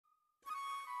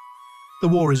the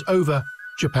war is over,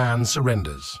 Japan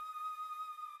surrenders.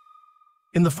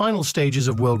 In the final stages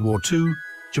of World War II,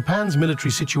 Japan's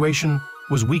military situation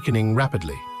was weakening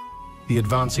rapidly. The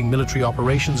advancing military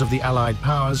operations of the Allied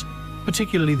powers,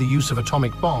 particularly the use of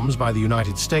atomic bombs by the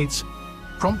United States,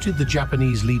 prompted the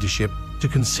Japanese leadership to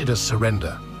consider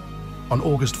surrender. On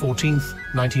August 14,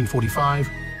 1945,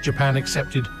 Japan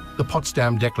accepted the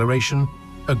Potsdam Declaration,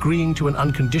 agreeing to an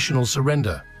unconditional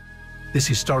surrender. This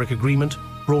historic agreement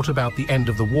brought about the end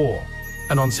of the war,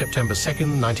 and on September 2,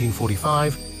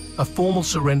 1945, a formal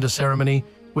surrender ceremony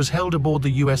was held aboard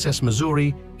the USS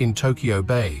Missouri in Tokyo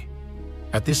Bay.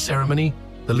 At this ceremony,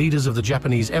 the leaders of the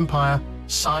Japanese Empire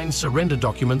signed surrender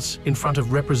documents in front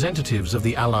of representatives of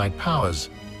the Allied powers,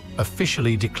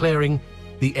 officially declaring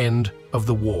the end of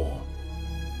the war.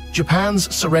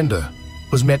 Japan's surrender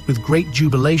was met with great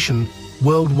jubilation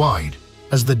worldwide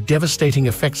as the devastating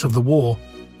effects of the war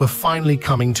were finally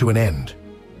coming to an end.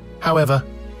 However,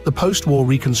 the post-war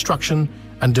reconstruction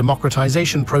and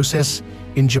democratization process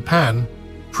in Japan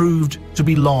proved to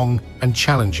be long and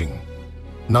challenging.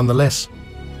 Nonetheless,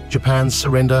 Japan's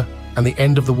surrender and the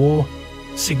end of the war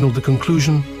signaled the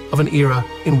conclusion of an era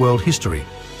in world history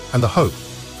and the hope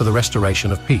for the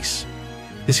restoration of peace.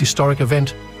 This historic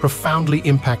event profoundly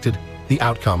impacted the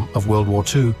outcome of World War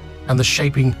II and the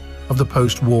shaping of the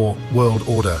post-war world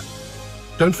order.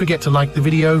 Don't forget to like the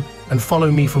video and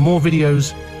follow me for more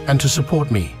videos and to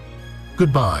support me.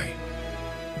 Goodbye.